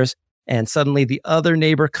downstairs and suddenly the other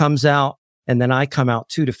neighbor comes out and then I come out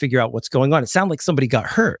too to figure out what's going on. It sounded like somebody got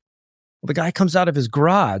hurt. Well, the guy comes out of his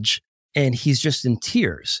garage and he's just in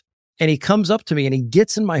tears. And he comes up to me and he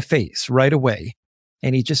gets in my face right away.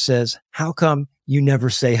 And he just says, "How come you never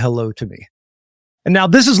say hello to me?" And now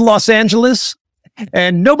this is Los Angeles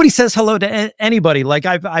and nobody says hello to anybody. Like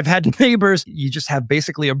I've had neighbors, you just have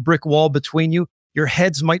basically a brick wall between you. Your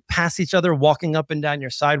heads might pass each other walking up and down your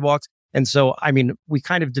sidewalks. And so, I mean, we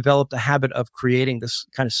kind of developed a habit of creating this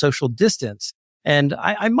kind of social distance. And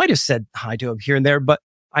I might have said hi to him here and there, but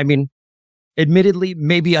I mean, admittedly,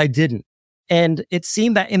 maybe I didn't. And it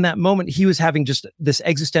seemed that in that moment, he was having just this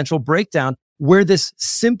existential breakdown where this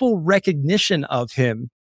simple recognition of him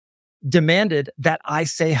demanded that I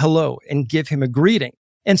say hello and give him a greeting.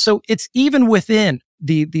 And so it's even within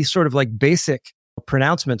the sort of like basic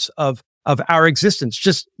pronouncements of our existence,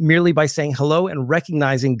 just merely by saying hello and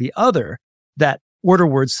recognizing the other, that order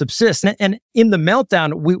words subsist. And in the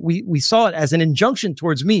meltdown, we saw it as an injunction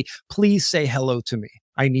towards me. Please say hello to me.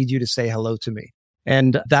 I need you to say hello to me.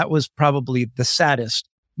 And that was probably the saddest,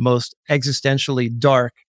 most existentially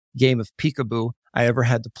dark game of peekaboo I ever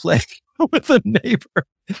had to play with a neighbor.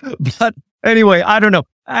 But anyway, I don't know.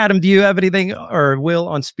 Adam, do you have anything, or Will,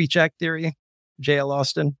 on speech act theory? J.L.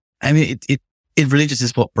 Austin? I mean, it really just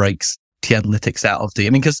is what breaks the analytics out of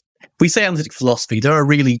because we say analytic philosophy, there are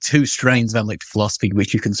really two strains of analytic philosophy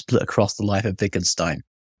which you can split across the life of Wittgenstein,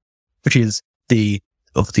 which is the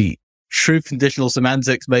true conditional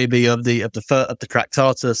semantics, maybe of the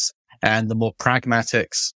Tractatus, and the more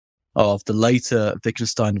pragmatics of the later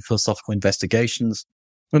Wittgenstein philosophical investigations.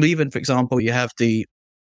 And even, for example, you have the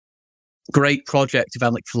great project of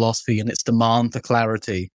analytic philosophy and its demand for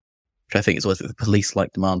clarity, which I think is what the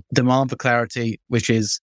police-like demand for clarity, which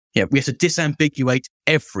is, we have to disambiguate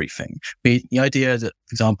everything. The idea that,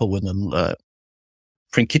 for example, when the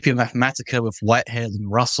Principia Mathematica with Whitehead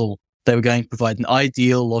and Russell, they were going to provide an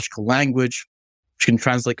ideal logical language, which can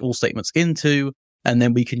translate all statements into, and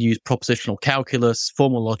then we can use propositional calculus,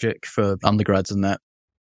 formal logic for undergrads and that,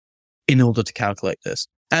 in order to calculate this.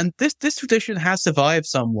 And this tradition has survived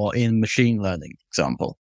somewhat in machine learning, for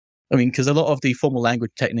example. I mean, because a lot of the formal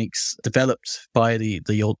language techniques developed by the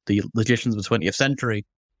logicians of the 20th century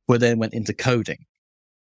then went into coding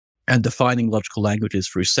and defining logical languages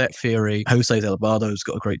through set theory. Jose Delgado's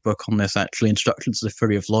got a great book on this, actually, Introduction to the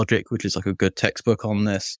Theory of Logic, which is like a good textbook on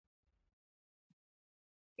this.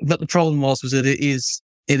 But the problem was that it is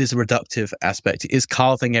a reductive aspect. It is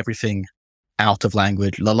carving everything out of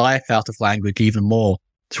language, the life out of language even more,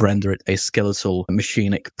 to render it a skeletal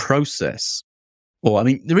machinic process. Or, I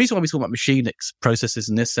mean, the reason why we talk about machinic processes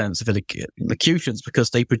in this sense of elocutions, because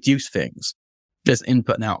they produce things. There's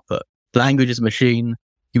input and output. Language is a machine.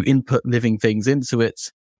 You input living things into it,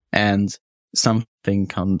 and something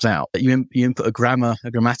comes out. You input a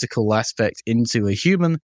grammatical aspect into a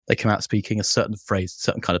human, they come out speaking a certain phrase, a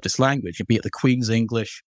certain kind of this language, be it the Queen's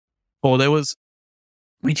English. Or to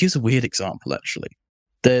use a weird example, actually.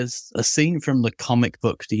 There's a scene from the comic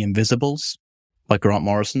book The Invisibles, by Grant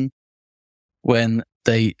Morrison, when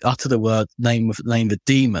they utter the word name the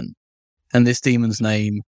demon, and this demon's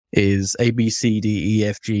name is A B C D E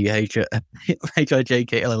F G H I J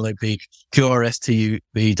K L L O P Q R S T U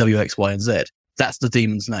V W X Y and Z. That's the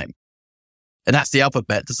demon's name. And that's the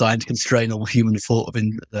alphabet designed to constrain all human thought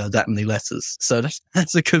in that many letters. So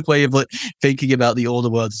that's a good way of thinking about the order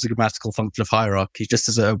words as a grammatical function of hierarchy, just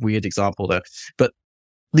as a weird example there. But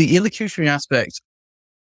the illocutionary aspect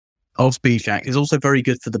of Speech Act is also very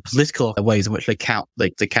good for the political ways in which they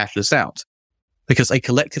cash this out. Because a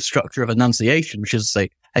collective structure of enunciation, which is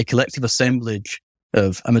a collective assemblage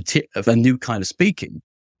of a new kind of speaking,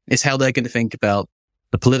 is how they're going to think about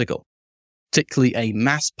the political, particularly a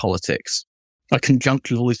mass politics, a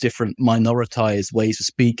conjunction of all these different minoritized ways of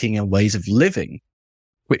speaking and ways of living,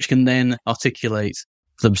 which can then articulate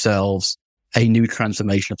for themselves a new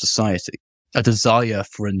transformation of society, a desire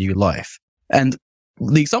for a new life. And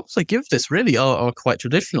the examples I give this really are quite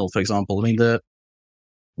traditional. For example, I mean,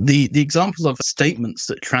 the examples of statements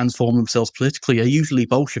that transform themselves politically are usually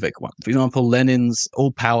Bolshevik ones. For example, Lenin's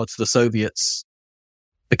 "all power to the Soviets"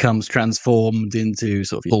 becomes transformed into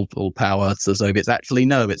sort of all power to the Soviets. Actually,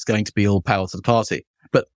 no, it's going to be all power to the party.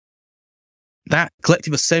 But that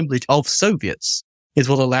collective assemblage of Soviets is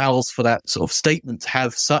what allows for that sort of statement to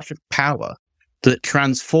have such a power that it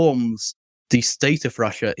transforms the state of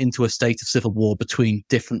Russia into a state of civil war between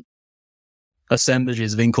different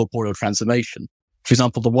assemblages of incorporeal transformation. For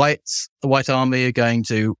example, the White Army are going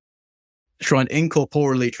to try and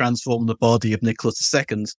incorporeally transform the body of Nicholas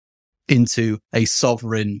II into a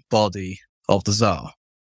sovereign body of the Tsar.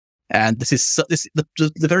 And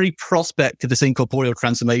the very prospect of this incorporeal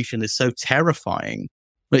transformation is so terrifying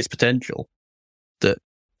with its potential that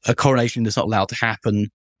a coronation is not allowed to happen.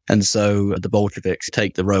 And so the Bolsheviks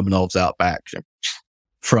take the Romanovs out back,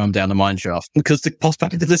 throw them down the mine shaft, because the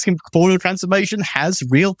prospect of this incorporeal transformation has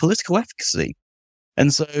real political efficacy.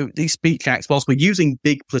 And so these speech acts, whilst we're using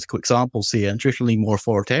big political examples here and traditionally more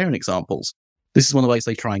authoritarian examples, this is one of the ways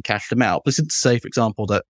they try and cash them out. This is to say, for example,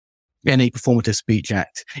 that any performative speech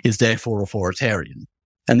act is therefore authoritarian.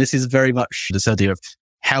 And this is very much this idea of,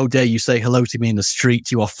 how dare you say hello to me in the street?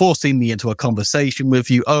 You are forcing me into a conversation with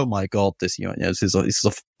you. Oh my God, this is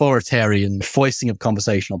authoritarian foisting of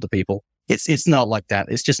conversation onto people. It's not like that.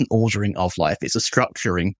 It's just an ordering of life. It's a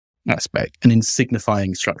structuring aspect, an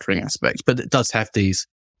insignifying structuring aspect, but it does have these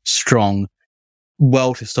strong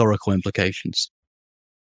world historical implications.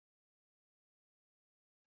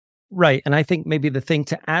 Right. And I think maybe the thing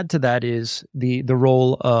to add to that is the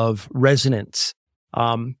role of resonance.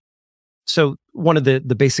 So one of the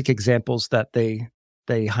basic examples that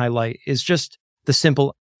they highlight is just the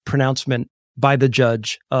simple pronouncement by the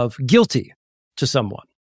judge of guilty to someone,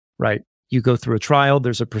 right? You go through a trial,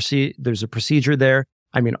 there's a procedure there.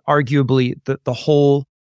 I mean, arguably the whole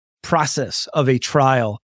process of a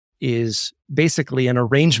trial is basically an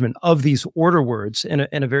arrangement of these order words in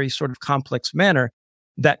a very sort of complex manner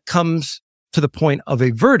that comes to the point of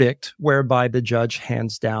a verdict whereby the judge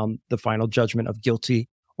hands down the final judgment of guilty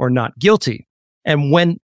or not guilty. And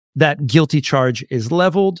when that guilty charge is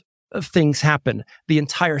leveled, things happen. The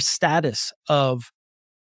entire status of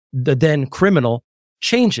the then criminal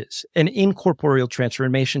changes. An incorporeal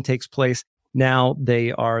transformation takes place. Now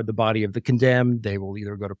they are the body of the condemned. They will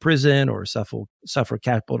either go to prison or suffer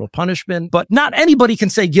capital punishment. But not anybody can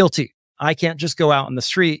say guilty. I can't just go out on the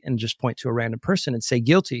street and just point to a random person and say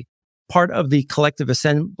guilty. Part of the collective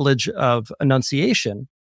assemblage of enunciation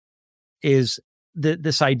is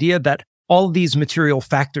this idea that all of these material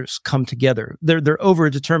factors come together. They're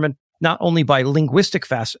over-determined not only by linguistic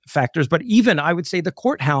factors, but even, I would say, the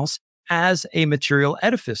courthouse as a material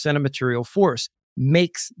edifice and a material force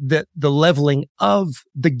makes the leveling of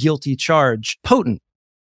the guilty charge potent.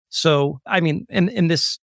 So, I mean, and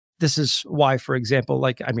this is why, for example,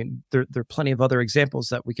 there are plenty of other examples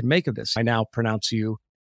that we can make of this. I now pronounce you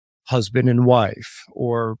husband and wife,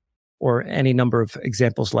 or any number of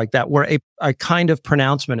examples like that, where a kind of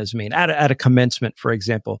pronouncement is made at a commencement, for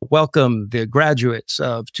example. Welcome the graduates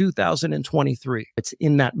of 2023. It's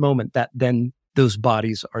in that moment that then those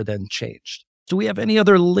bodies are then changed. Do we have any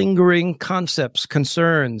other lingering concepts,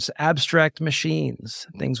 concerns, abstract machines,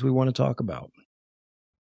 things we want to talk about?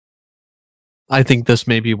 I think this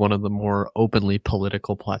may be one of the more openly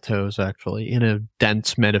political plateaus, actually, in a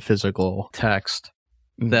dense metaphysical text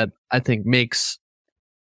that I think makes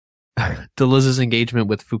Deleuze's engagement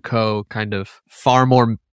with Foucault kind of far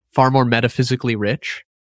more metaphysically rich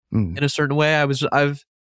in a certain way.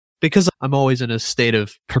 Because I'm always in a state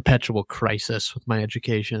of perpetual crisis with my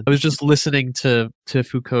education. I was just listening to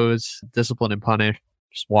Foucault's Discipline and Punish,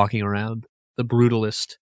 just walking around the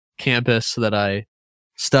brutalist campus that I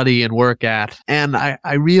study and work at. And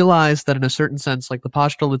I realized that in a certain sense, like the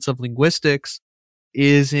postulates of linguistics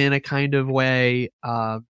is in a kind of way,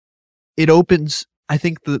 it opens, I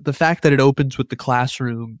think the fact that it opens with the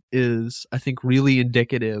classroom is, I think, really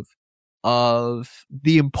indicative of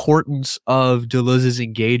the importance of Deleuze's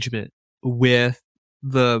engagement with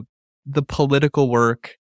the political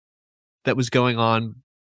work that was going on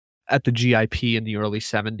at the GIP in the early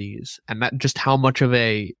 70s, and that just how much of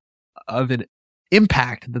an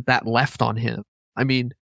impact that left on him. I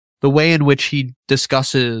mean, the way in which he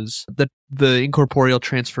discusses the incorporeal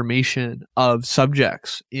transformation of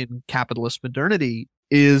subjects in capitalist modernity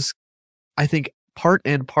is, I think, part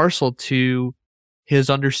and parcel to his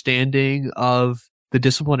understanding of the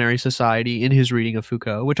disciplinary society in his reading of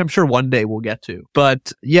Foucault, which I'm sure one day we'll get to.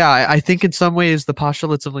 But yeah, I think in some ways the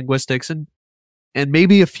postulates of linguistics and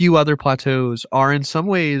maybe a few other plateaus are in some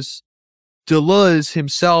ways Deleuze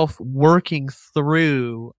himself working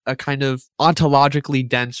through a kind of ontologically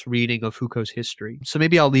dense reading of Foucault's history. So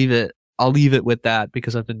maybe I'll leave it with that,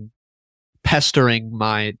 because I've been pestering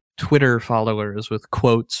my Twitter followers with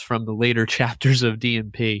quotes from the later chapters of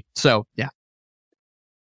D&P. So yeah.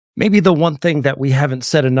 Maybe the one thing that we haven't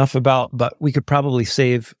said enough about, but we could probably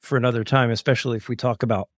save for another time, especially if we talk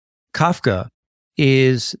about Kafka,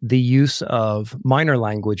 is the use of minor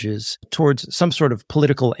languages towards some sort of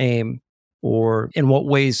political aim, or in what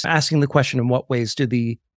ways, asking the question, in what ways do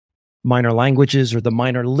the minor languages or the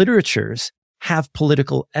minor literatures have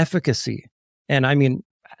political efficacy? And I mean,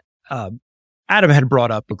 Adam had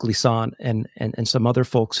brought up Glissant and some other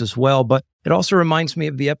folks as well, but it also reminds me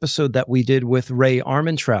of the episode that we did with Ray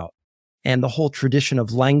Armentrout and the whole tradition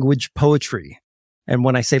of language poetry. And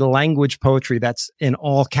when I say language poetry, that's in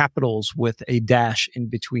all capitals with a dash in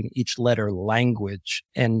between each letter, language.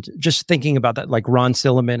 And just thinking about that, like Ron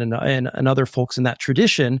Silliman and other folks in that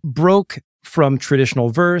tradition broke from traditional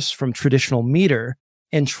verse, from traditional meter,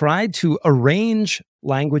 and tried to arrange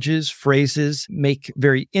languages, phrases, make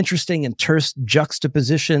very interesting and terse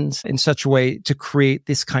juxtapositions in such a way to create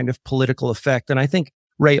this kind of political effect. And I think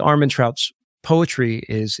Ray Armentrout's poetry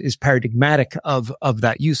is paradigmatic of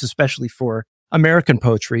that use, especially for American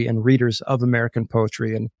poetry and readers of American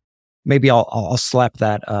poetry. And maybe I'll slap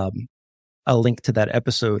that a link to that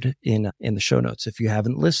episode in the show notes if you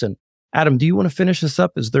haven't listened. Adam, do you want to finish this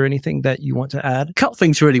up? Is there anything that you want to add? A couple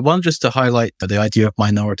things really. One, just to highlight the idea of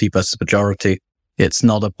minority versus majority. It's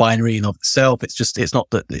not a binary in of itself. It's not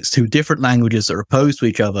that it's two different languages that are opposed to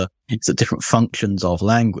each other. It's the different functions of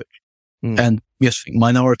language. And yes,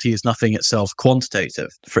 minority is nothing itself quantitative.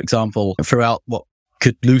 For example, throughout what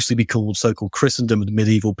could loosely be called so-called Christendom of the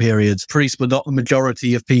medieval periods, priests were not the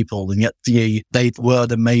majority of people, and yet they were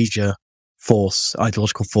the major force,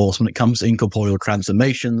 ideological force, when it comes to incorporeal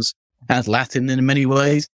transformations. And Latin, in many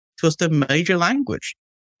ways, was the major language.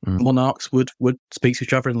 Monarchs would speak to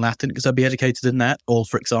each other in Latin because they'd be educated in that. Or,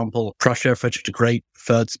 for example, Prussia, Frederick the Great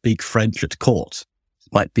preferred to speak French at court,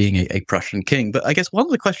 like being a Prussian king. But I guess one of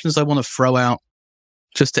the questions I want to throw out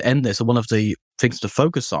just to end this, or one of the things to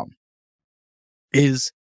focus on,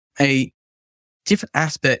 is a different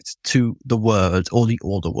aspect to the word, or the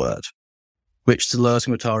order word, which Deleuze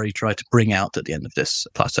and Guattari tried to bring out at the end of this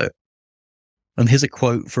plateau. And here's a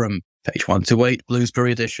quote from page 128,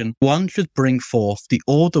 Bloomsbury edition. One should bring forth the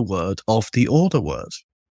order word of the order word.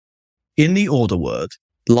 In the order word,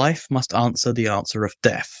 life must answer the answer of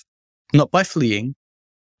death, not by fleeing,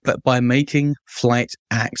 but by making, flight,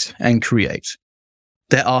 act, and create.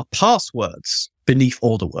 There are passwords beneath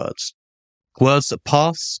order words. Words that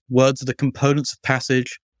pass, words are the components of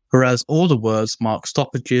passage, whereas order words mark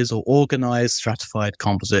stoppages or organized, stratified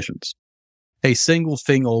compositions. A single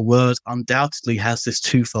thing or word undoubtedly has this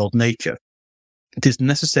twofold nature. It is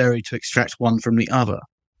necessary to extract one from the other,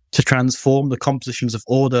 to transform the compositions of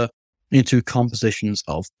order into compositions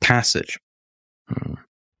of passage.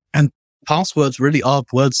 And passwords really are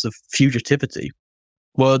words of fugitivity,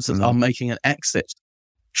 words that are making an exit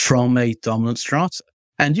from a dominant strata.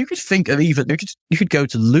 And you could think of you could go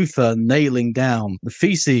to Luther nailing down the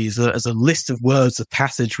Theses as a list of words of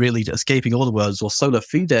passage, really escaping all the words, or sola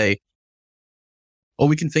fide. Or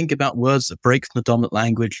we can think about words that break from the dominant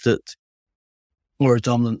language or a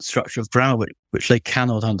dominant structure of grammar which they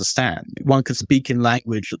cannot understand. One could speak in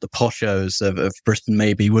language that the poshos of Britain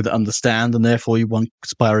maybe would understand, and therefore you won't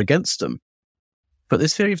conspire against them. But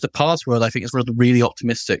this theory of the password, I think, is one of the really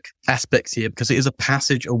optimistic aspects here, because it is a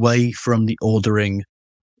passage away from the ordering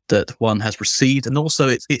that one has received, and also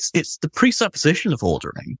it's the presupposition of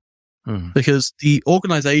ordering, because the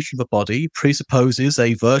organization of a body presupposes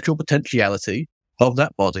a virtual potentiality of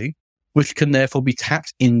that body which can therefore be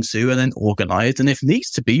tapped into and then organized, and if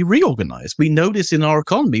needs to be, reorganized. We know this in our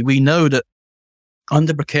economy. We know that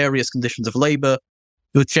under precarious conditions of labor,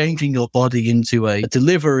 you're changing your body into a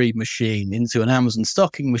delivery machine, into an Amazon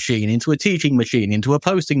stocking machine, into a teaching machine, into a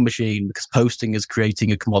posting machine, because posting is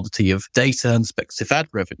creating a commodity of data and speculative ad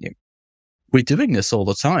revenue. We're doing this all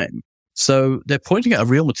the time. So they're pointing at a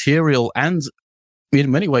real material and,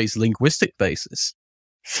 in many ways, linguistic basis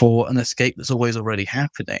for an escape that's always already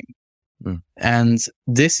happening. And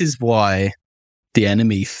this is why the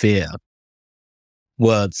enemy fear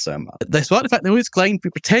words so much. Despite the fact they always claim to be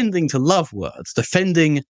pretending to love words,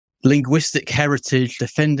 defending linguistic heritage,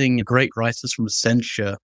 defending great writers from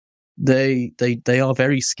censure, they are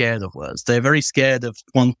very scared of words. They're very scared of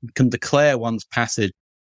one can declare one's passage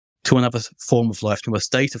to another form of life, to a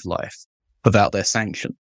state of life, without their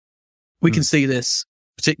sanction. We can see this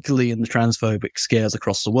particularly in the transphobic scares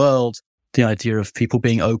across the world, the idea of people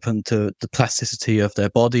being open to the plasticity of their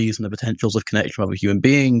bodies and the potentials of connection with other human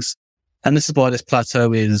beings. And this is why this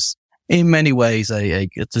plateau is, in many ways, to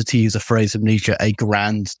use a phrase of Nietzsche, a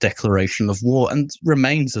grand declaration of war, and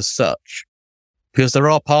remains as such. Because there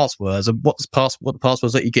are passwords, and what the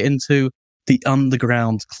passwords that you get into? The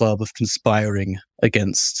underground club of conspiring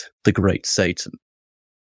against the great Satan.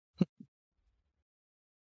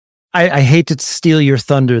 I hate to steal your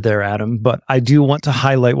thunder there, Adam, but I do want to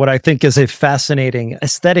highlight what I think is a fascinating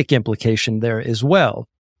aesthetic implication there as well,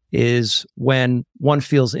 is when one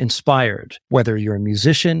feels inspired, whether you're a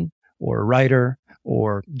musician or a writer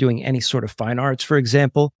or doing any sort of fine arts, for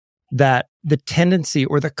example, that the tendency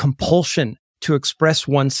or the compulsion to express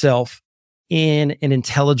oneself in an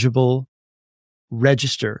intelligible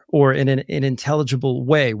register or in an intelligible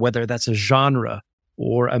way, whether that's a genre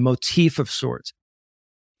or a motif of sorts.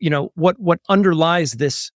 You know, what underlies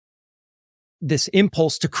this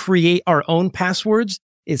impulse to create our own passwords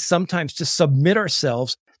is sometimes to submit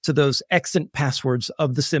ourselves to those extant passwords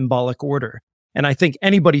of the symbolic order. And I think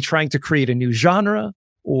anybody trying to create a new genre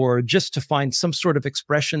or just to find some sort of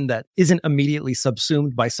expression that isn't immediately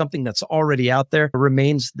subsumed by something that's already out there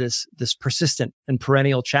remains this persistent and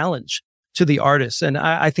perennial challenge to the artist. And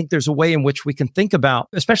I think there's a way in which we can think about,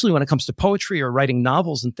 especially when it comes to poetry or writing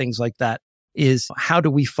novels and things like that, is how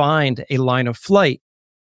do we find a line of flight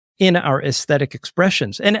in our aesthetic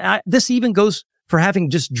expressions? And this even goes for having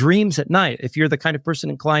just dreams at night. If you're the kind of person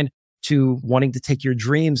inclined to wanting to take your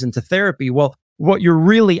dreams into therapy, well, what you're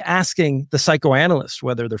really asking the psychoanalyst,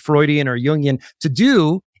 whether they're Freudian or Jungian, to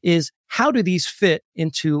do is how do these fit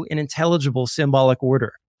into an intelligible symbolic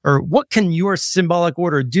order? Or what can your symbolic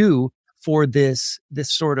order do for this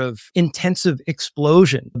sort of intensive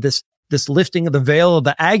explosion, this lifting of the veil of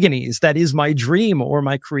the agonies that is my dream or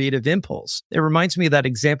my creative impulse? It reminds me of that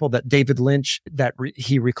example that David Lynch,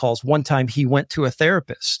 he recalls one time he went to a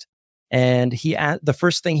therapist and the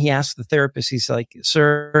first thing he asked the therapist, he's like,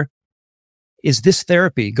 "Sir, is this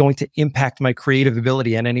therapy going to impact my creative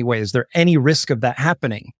ability in any way? Is there any risk of that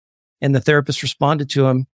happening?" And the therapist responded to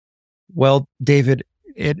him, "Well, David,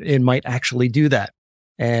 it might actually do that."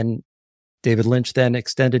 And David Lynch then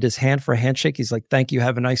extended his hand for a handshake. He's like, "Thank you.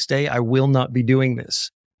 Have a nice day. I will not be doing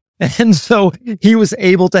this." And so he was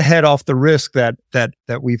able to head off the risk that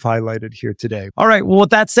we've highlighted here today. All right. Well,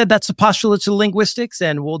 with that said, that's the postulates of linguistics,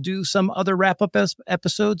 and we'll do some other wrap-up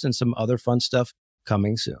episodes and some other fun stuff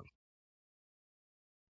coming soon.